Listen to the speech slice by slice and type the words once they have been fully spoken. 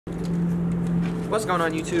What's going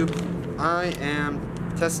on, YouTube? I am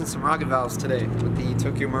testing some rocket valves today with the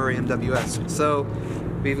Tokyo Murray MWS. So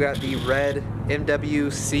we've got the red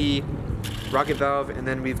MWC Rocket Valve, and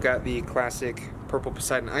then we've got the classic Purple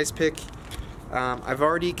Poseidon Ice Pick. I've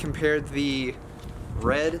already compared the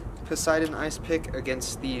red Poseidon Ice Pick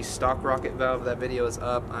against the stock rocket valve. That video is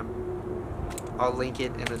up. I'll link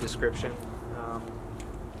it in the description.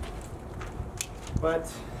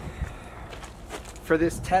 But for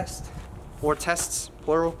this test, or tests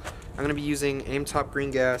plural, I'm going to be using aim top green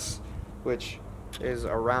gas, which is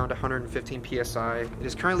around 115 psi. It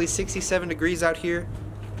is currently 67 degrees out here,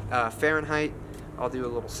 Fahrenheit. I'll do a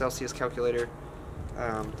little Celsius calculator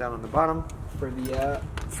down on the bottom for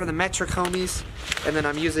the metric homies, and then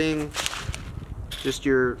I'm using just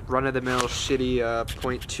your run-of-the-mill shitty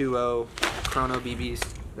 .20 chrono BBs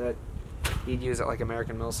that you'd use at like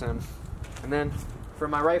American Milsim. And then for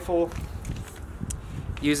my rifle,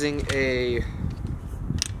 using a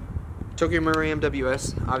Tokyo Murray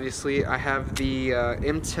MWS. Obviously, I have the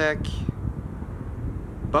MTech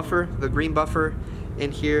buffer, the green buffer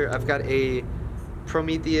in here. I've got a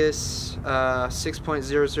Prometheus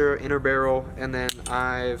 6.00 inner barrel, and then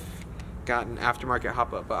I've got an aftermarket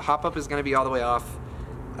hop-up. But hop-up is going to be all the way off.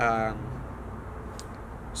 And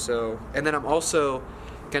then I'm also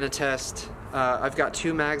going to test, I've got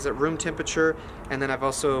 2 mags at room temperature, and then I've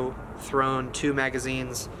also thrown 2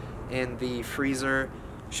 magazines in the freezer.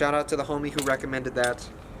 Shout out to the homie who recommended that,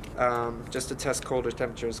 just to test colder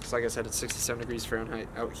temperatures, because like I said, it's 67 degrees Fahrenheit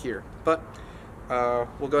out here. But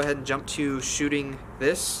we'll go ahead and jump to shooting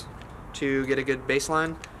this to get a good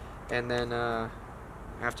baseline, and then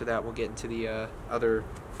after that we'll get into the other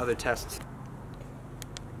tests.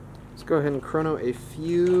 Let's go ahead and chrono a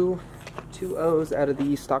few 2.0s out of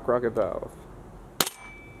the stock rocket valve.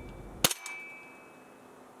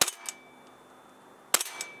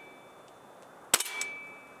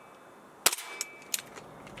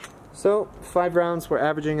 So 5 rounds, we're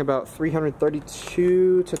averaging about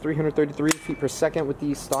 332 to 333 feet per second with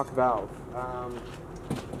the stock valve.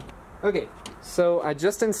 Okay, so I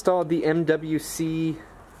just installed the MWC.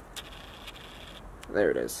 There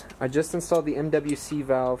it is. I just installed the MWC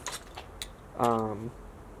valve.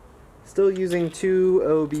 Still using 2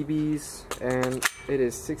 OBBs, and it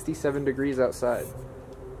is 67 degrees outside.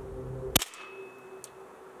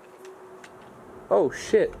 Oh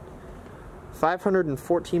shit.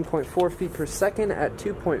 514.4 feet per second at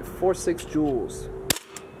 2.46 joules.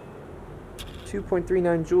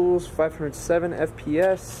 2.39 joules, 507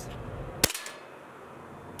 FPS.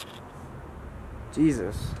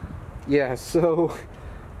 Jesus. Yeah, so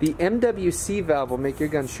the MWC valve will make your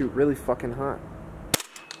gun shoot really fucking hot.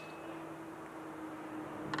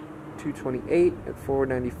 228 at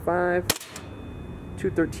 495.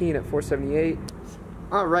 213 at 478.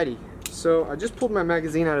 Alrighty, so I just pulled my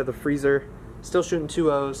magazine out of the freezer. Still shooting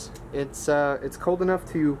 2.0s. It's cold enough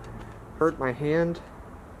to hurt my hand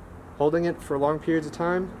holding it for long periods of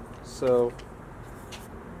time. So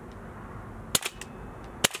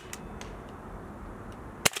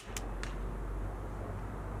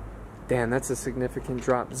damn, that's a significant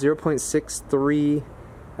drop. 0.63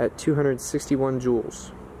 at 261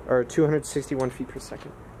 joules, or 261 feet per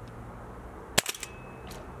second.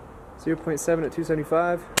 0.7 at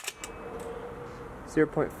 275.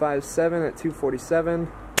 0.57 at 247,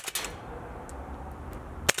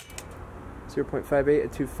 0.58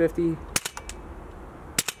 at 250.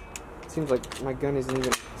 It seems like my gun isn't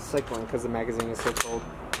even cycling because the magazine is so cold.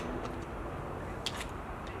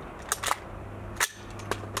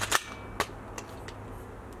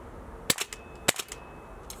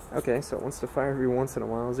 Okay, so it wants to fire every once in a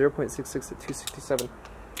while. 0.66 at 267.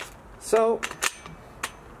 So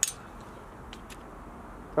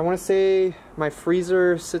I want to say my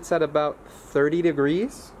freezer sits at about 30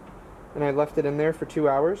 degrees, and I left it in there for 2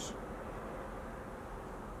 hours,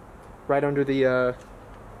 right under the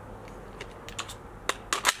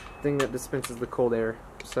thing that dispenses the cold air.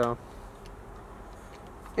 So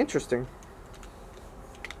interesting.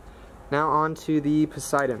 Now on to the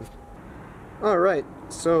Poseidon. Alright,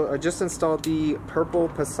 so I just installed the Purple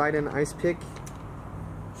Poseidon Ice Pick,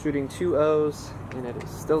 shooting 2.0s, and it is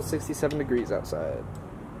still 67 degrees outside.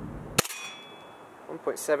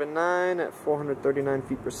 1.79 at 439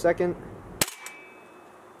 feet per second.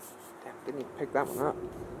 Damn, didn't even pick that one up.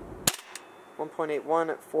 1.81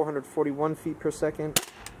 at 441 feet per second.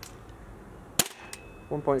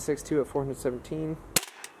 1.62 at 417.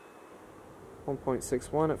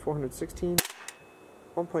 1.61 at 416.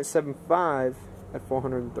 1.75 at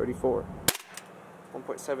 434.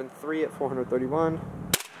 1.73 at 431.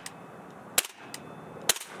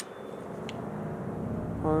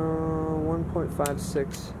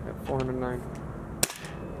 1.56 at 409.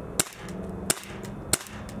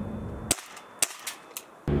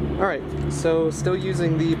 Alright, so still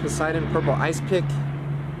using the Poseidon Purple Ice Pick.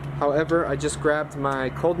 However, I just grabbed my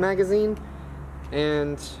cold magazine,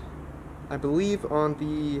 and I believe on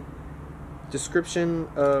the description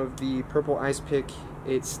of the Purple Ice Pick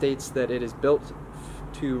it states that it is built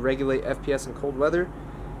to regulate FPS in cold weather.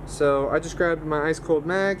 So I just grabbed my ice cold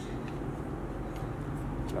mag.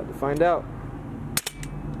 About to find out.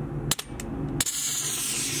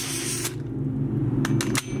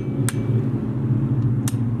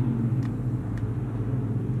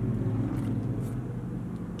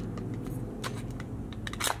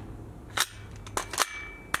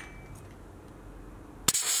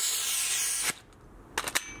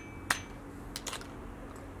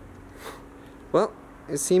 Well,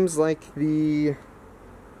 it seems like the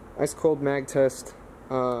ice cold mag test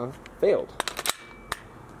failed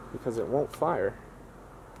because it won't fire.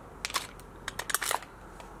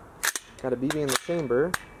 Got a BB in the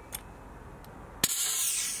chamber.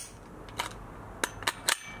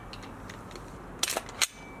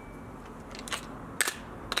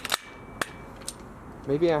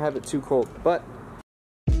 Maybe I have it too cold, but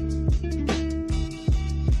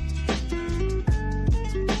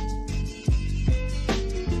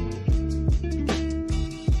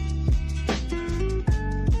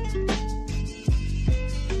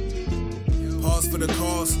for the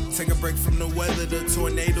cause, take a break from the weather, the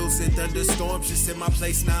tornadoes and thunderstorms just in my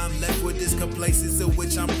place. Now I'm left with this complacency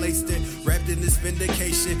which I'm placed in, wrapped in this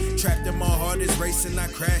vindication, trapped in my heart is racing. I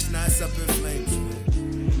crash, now it's up in flames.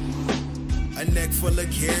 A neck full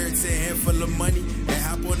of carrots, a handful of money, and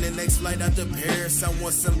hop on the next flight out to Paris. I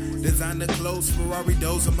want some designer clothes, Ferrari,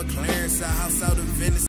 those or McLaren's, a house out of Venice.